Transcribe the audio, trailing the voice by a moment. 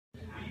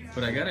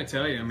But I got to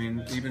tell you, I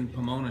mean, even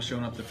Pomona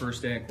showing up the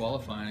first day of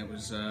qualifying, it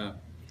was,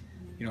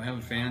 you know,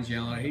 having fans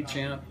yelling, "Hey,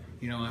 champ!"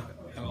 You know,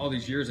 all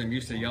these years I'm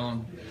used to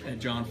yelling at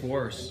John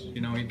Force. You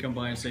know, he'd come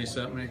by and say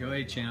something, and I go,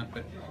 "Hey, champ!"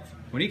 But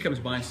when he comes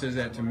by and says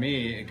that to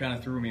me, it kind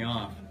of threw me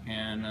off.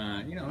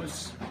 And you know,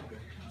 it's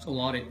a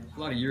lot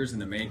of years in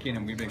the making,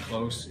 and we've been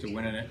close to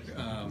winning it.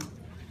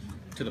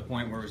 To the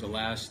point where it was the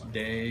last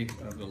day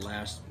of the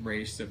last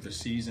race of the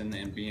season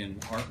and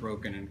being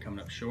heartbroken and coming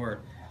up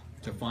short.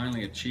 To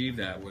finally achieve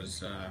that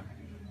was a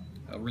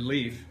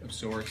relief of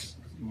sorts,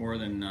 more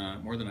than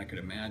I could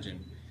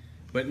imagine.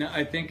 But now,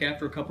 I think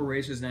after a couple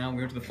races now, we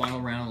went to the final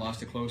round,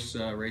 lost a close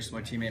race to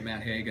my teammate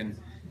Matt Hagan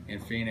in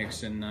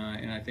Phoenix, and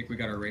I think we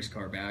got our race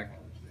car back.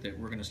 That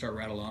we're going to start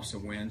rattling off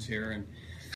some wins here, and